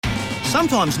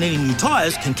Sometimes needing new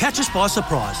tyres can catch us by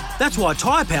surprise. That's why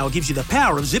Tyre Power gives you the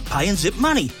power of zip pay and zip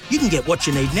money. You can get what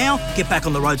you need now, get back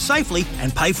on the road safely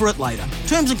and pay for it later.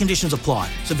 Terms and conditions apply.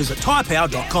 So visit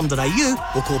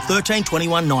tyrepower.com.au or call 13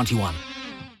 21 91.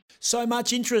 So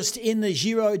much interest in the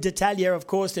Giro d'Italia. Of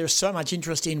course, there's so much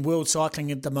interest in world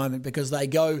cycling at the moment because they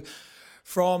go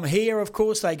from here, of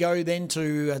course, they go then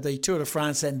to the Tour de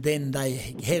France and then they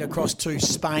head across to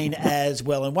Spain as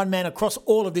well. And one man across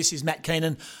all of this is Matt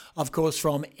Keenan, of course,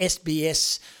 from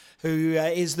SBS, who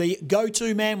is the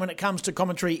go-to man when it comes to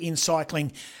commentary in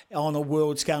cycling on a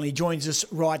world scale. He joins us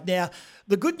right now.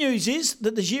 The good news is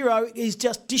that the Giro is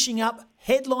just dishing up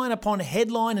headline upon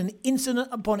headline and incident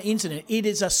upon incident. It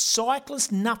is a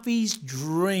cyclist nuffy's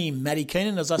dream, Matty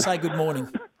Keenan, as I say good morning.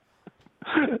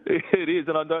 It is,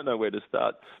 and I don't know where to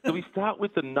start. So we start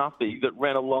with the nuffy that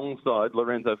ran alongside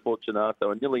Lorenzo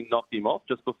Fortunato and nearly knocked him off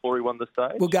just before he won the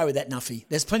stage. We'll go with that nuffy.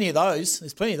 There's plenty of those.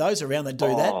 There's plenty of those around that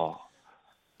do that.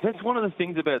 That's one of the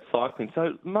things about cycling.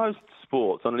 So most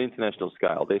sports on an international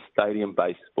scale, they're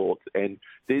stadium-based sports, and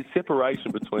there's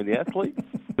separation between the athletes,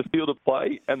 the field of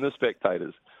play, and the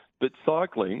spectators. But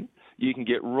cycling, you can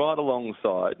get right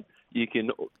alongside, you can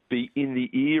be in the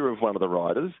ear of one of the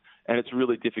riders, and it's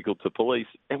really difficult to police.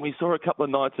 And we saw a couple of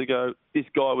nights ago, this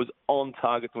guy was on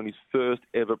target to win his first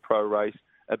ever pro race,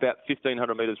 about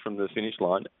 1,500 metres from the finish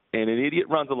line, and an idiot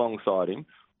runs alongside him,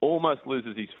 almost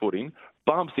loses his footing,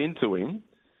 bumps into him,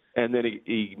 and then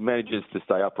he manages to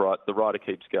stay upright. The rider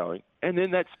keeps going. And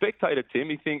then that spectator, Tim,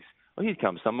 he thinks, well, here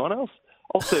comes someone else.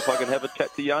 I'll see if I can have a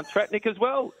chat to Jan Tratnik as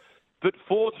well. But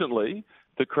fortunately,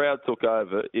 the crowd took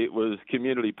over. It was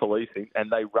community policing,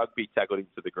 and they rugby tackled him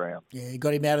to the ground. Yeah,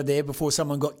 got him out of there before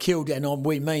someone got killed, and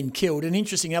we mean killed. And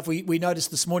interesting enough, we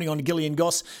noticed this morning on Gillian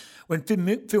Goss, when Phil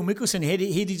Mickelson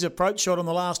hit his approach shot on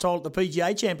the last hole at the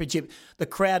PGA Championship, the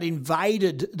crowd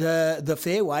invaded the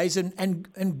fairways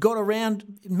and got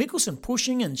around Mickelson,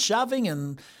 pushing and shoving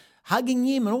and hugging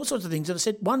him and all sorts of things. And I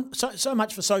said, one, so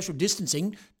much for social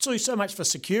distancing, two, so much for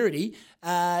security.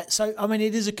 So, I mean,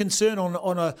 it is a concern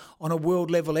on a world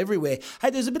level everywhere. Hey,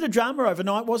 there's a bit of drama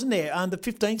overnight, wasn't there? The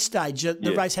 15th stage,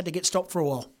 the race had to get stopped for a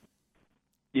while.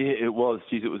 Yeah, it was.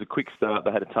 Geez, it was a quick start.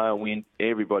 They had a tailwind.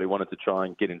 Everybody wanted to try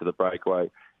and get into the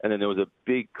breakaway. And then there was a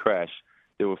big crash.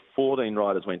 There were 14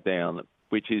 riders went down,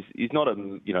 which is not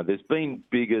there's been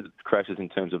bigger crashes in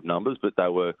terms of numbers, but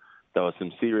there were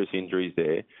some serious injuries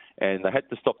there. And they had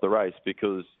to stop the race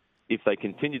because if they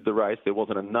continued the race, there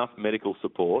wasn't enough medical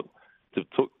support to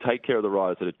take care of the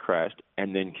riders that had crashed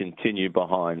and then continue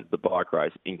behind the bike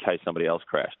race in case somebody else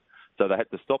crashed. So they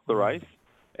had to stop the race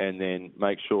and then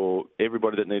make sure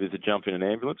everybody that needed to jump in an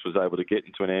ambulance was able to get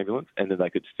into an ambulance, and then they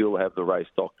could still have the race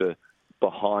doctor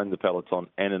behind the peloton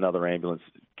and another ambulance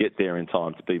get there in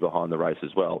time to be behind the race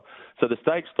as well. So the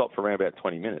stage stopped for around about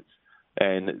 20 minutes.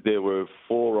 And there were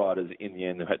 4 riders in the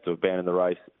end who had to abandon the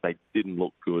race. They didn't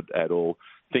look good at all.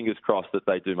 Fingers crossed that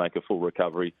they do make a full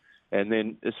recovery. And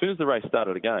then as soon as the race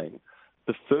started again,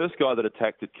 the first guy that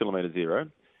attacked at kilometre zero,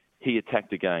 he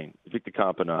attacked again, Victor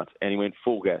Campenaerts, and he went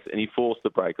full gas and he forced the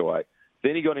breakaway.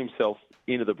 Then he got himself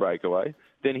into the breakaway.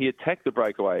 Then he attacked the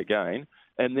breakaway again,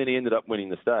 and then he ended up winning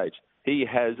the stage. He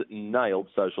has nailed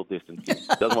social distancing.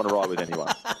 Doesn't want to ride with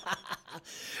anyone.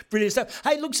 Brilliant stuff.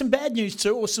 Hey, look, some bad news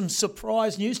too, or some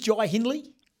surprise news. Jai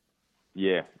Hindley?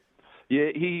 Yeah,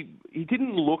 he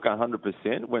didn't look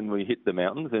 100% when we hit the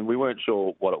mountains, and we weren't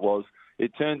sure what it was.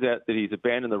 It turns out that he's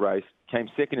abandoned the race, came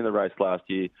second in the race last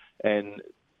year, and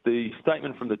the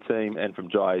statement from the team and from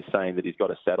Jai is saying that he's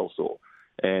got a saddle sore.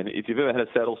 And if you've ever had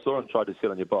a saddle sore and tried to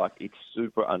sit on your bike, it's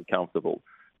super uncomfortable.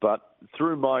 But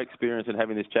through my experience and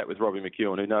having this chat with Robbie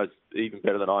McEwen, who knows even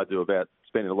better than I do about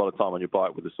spending a lot of time on your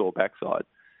bike with a sore backside,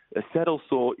 a saddle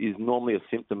sore is normally a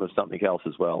symptom of something else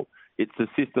as well. It's the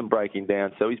system breaking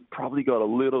down. So he's probably got a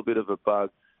little bit of a bug,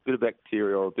 a bit of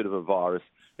bacteria or a bit of a virus,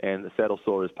 and the saddle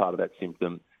sore is part of that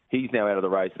symptom. He's now out of the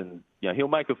race, and he'll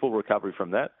make a full recovery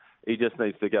from that. He just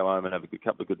needs to go home and have a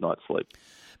couple of good nights' sleep.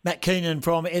 Matt Keenan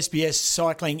from SBS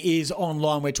Cycling is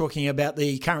online. We're talking about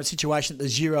the current situation at the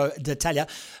Giro d'Italia.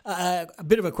 A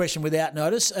bit of a question without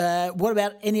notice. What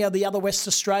about any of the other West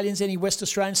Australians? Any West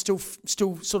Australians still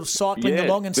sort of cycling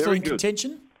along and still in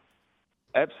contention?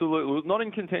 Absolutely. Not in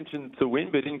contention to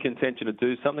win, but in contention to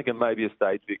do something and maybe a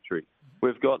stage victory.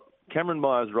 We've got Cameron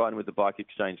Myers riding with the Bike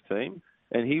Exchange team,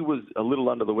 and he was a little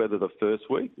under the weather the first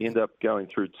week. He ended up going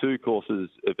through 2 courses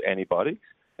of antibiotics,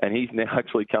 and he's now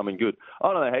actually coming good.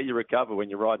 I don't know how you recover when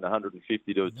you're riding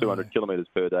 150 to 200 kilometres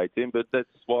per day, Tim, but that's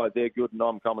why they're good and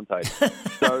I'm commentating.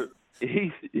 So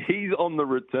he's on the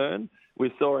return.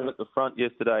 We saw him at the front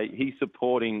yesterday. He's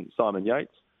supporting Simon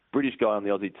Yates, British guy on the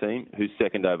Aussie team, who's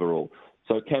second overall.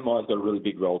 So Kamai's got a really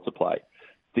big role to play.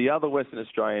 The other Western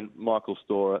Australian, Michael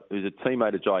Storer, who's a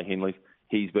teammate of Jai Hindley's,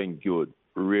 he's been good,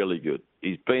 really good.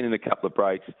 He's been in a couple of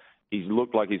breaks. He's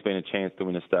looked like he's been a chance to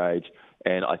win a stage.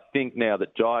 And I think now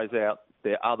that Jai's out,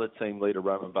 their other team leader,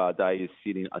 Roman Bardet, is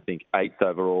sitting, I think, 8th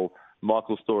overall.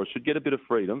 Michael Storer should get a bit of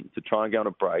freedom to try and go on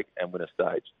a break and win a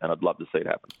stage, and I'd love to see it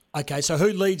happen. Okay, so who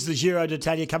leads the Giro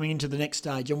d'Italia coming into the next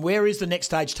stage, and where is the next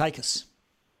stage take us?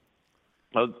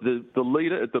 The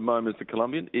leader at the moment is the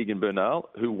Colombian, Egan Bernal,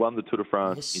 who won the Tour de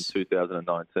France in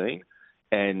 2019,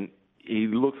 and he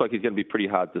looks like he's going to be pretty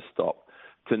hard to stop.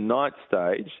 Tonight's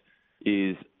stage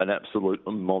is an absolute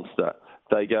monster.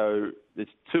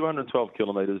 It's 212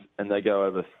 kilometres, and they go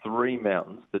over 3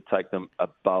 mountains that take them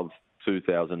above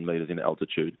 2,000 metres in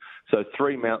altitude. So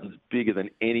 3 mountains bigger than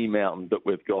any mountain that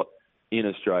we've got in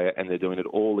Australia, and they're doing it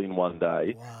all in one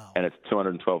day. Wow. And it's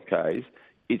 212 Ks.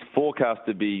 It's forecast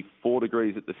to be 4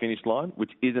 degrees at the finish line,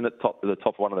 which isn't at the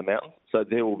top of one of the mountains. So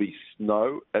there will be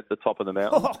snow at the top of the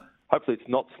mountain. Oh. Hopefully it's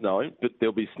not snowing, but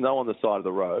there'll be snow on the side of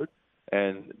the road.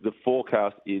 And the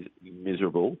forecast is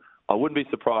miserable. I wouldn't be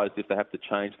surprised if they have to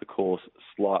change the course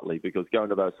slightly, because going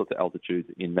to those sorts of altitudes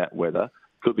in that weather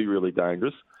could be really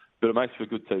dangerous. But it makes for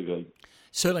good TV.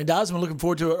 Certainly does. And we're looking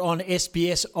forward to it on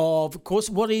SBS, of course.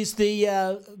 What is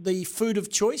the food of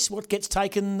choice? What gets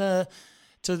taken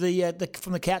from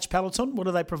the Couch Peloton? What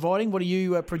are they providing? What are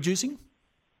you producing?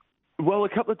 Well, a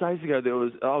couple of days ago,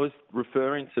 I was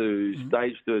referring to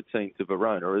Stage 13 to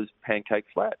Verona as Pancake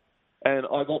Flat. And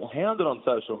I got hounded on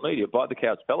social media by the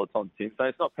Couch Peloton team saying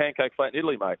it's not Pancake Flat in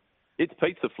Italy, mate. It's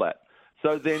Pizza Flat.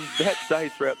 So then that day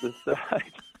throughout the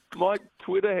stage, my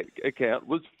Twitter account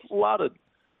was flooded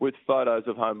with photos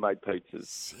of homemade pizzas.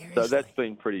 Seriously? So that's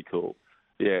been pretty cool.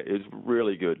 Yeah, it's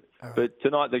really good. Right. But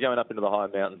tonight they're going up into the high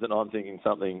mountains, and I'm thinking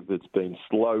something that's been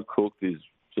slow cooked is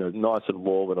nice and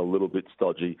warm and a little bit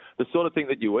stodgy. The sort of thing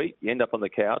that you eat, you end up on the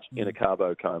couch in a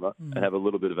carbo coma and have a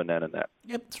little bit of a nana nap.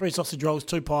 Yep, 3 sausage rolls,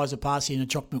 2 pies of parsley and a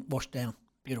chopped milk washed down.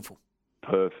 Beautiful.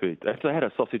 Perfect. Actually, I had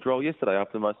a sausage roll yesterday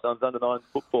after my son's under-9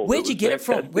 football. Where'd you get it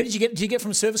from? Where did you get it? Did you get it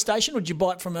from a service station, or did you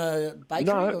buy it from a bakery?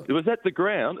 No, it was at the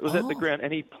ground. It was at the ground,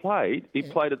 and he played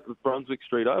at the Brunswick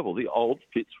Street Oval, the old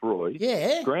Fitzroy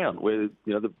ground, where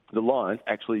the Lions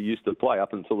actually used to play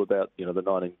up until about the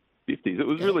 1950s. It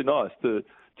was really nice to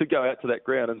go out to that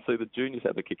ground and see the juniors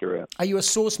have a kick around. Are you a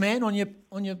sauce man on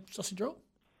your sausage roll?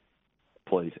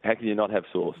 Please, how can you not have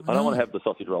sauce? No. I don't want to have the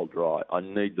sausage roll dry. I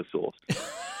need the sauce.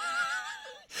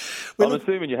 I'm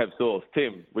assuming you have sauce,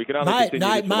 Tim. We can only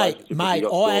mate.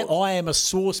 I am a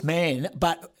sauce man,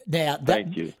 but now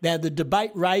the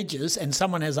debate rages, and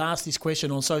someone has asked this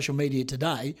question on social media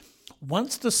today.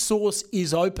 Once the sauce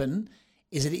is open,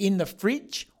 is it in the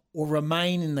fridge or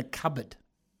remain in the cupboard?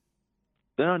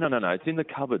 No. It's in the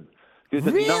cupboard. There's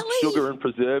really? Enough sugar and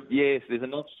preserve. Yes, there's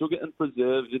enough sugar and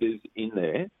preservatives in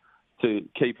there to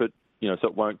keep it, so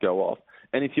it won't go off.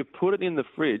 And if you put it in the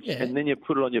fridge and then you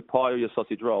put it on your pie or your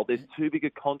sausage roll, there's too big a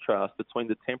contrast between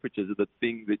the temperatures of the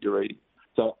thing that you're eating.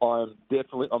 So I'm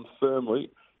firmly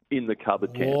in the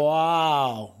cupboard camp.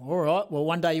 Wow. All right. Well,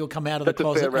 one day you'll come out of the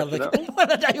closet. One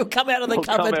day you'll come out of the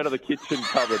cupboard. Come out of the kitchen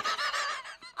cupboard.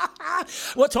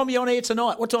 What time are you on air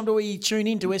tonight? What time do we tune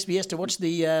in to SBS to watch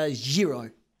the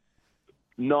Giro?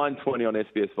 9:20 on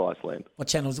SBS Viceland. What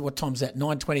channel? What time is that?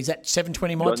 9:20. Is that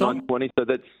 7:20 my time? 9:20. So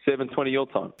that's 7:20 your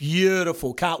time.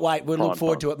 Beautiful. Can't wait. We'll look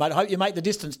forward to it, mate. I hope you make the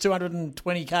distance,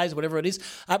 220 Ks, whatever it is.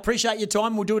 Appreciate your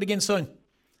time. We'll do it again soon.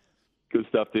 Good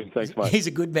stuff, Tim. Thanks, mate. He's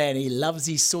a good man. He loves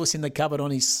his sauce in the cupboard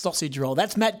on his sausage roll.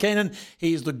 That's Matt Keenan.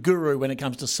 He is the guru when it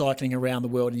comes to cycling around the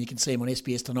world, and you can see him on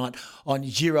SBS tonight on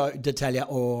Giro d'Italia,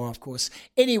 or, of course,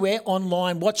 anywhere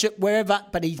online. Watch it wherever,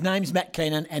 but his name's Matt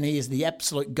Keenan, and he is the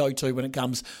absolute go-to when it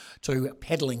comes to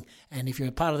pedalling. And if you're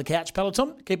a part of the Couch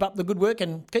Peloton, keep up the good work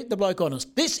and keep the bloke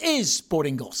honest. This is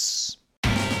Sporting Goss.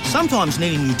 Sometimes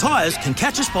needing new tyres can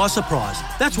catch us by surprise.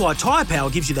 That's why Tyre Power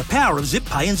gives you the power of Zip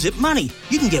Pay and Zip Money.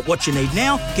 You can get what you need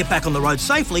now, get back on the road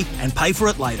safely and pay for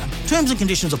it later. Terms and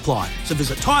conditions apply. So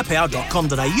visit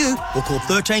tyrepower.com.au or call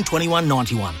 13 21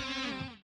 91.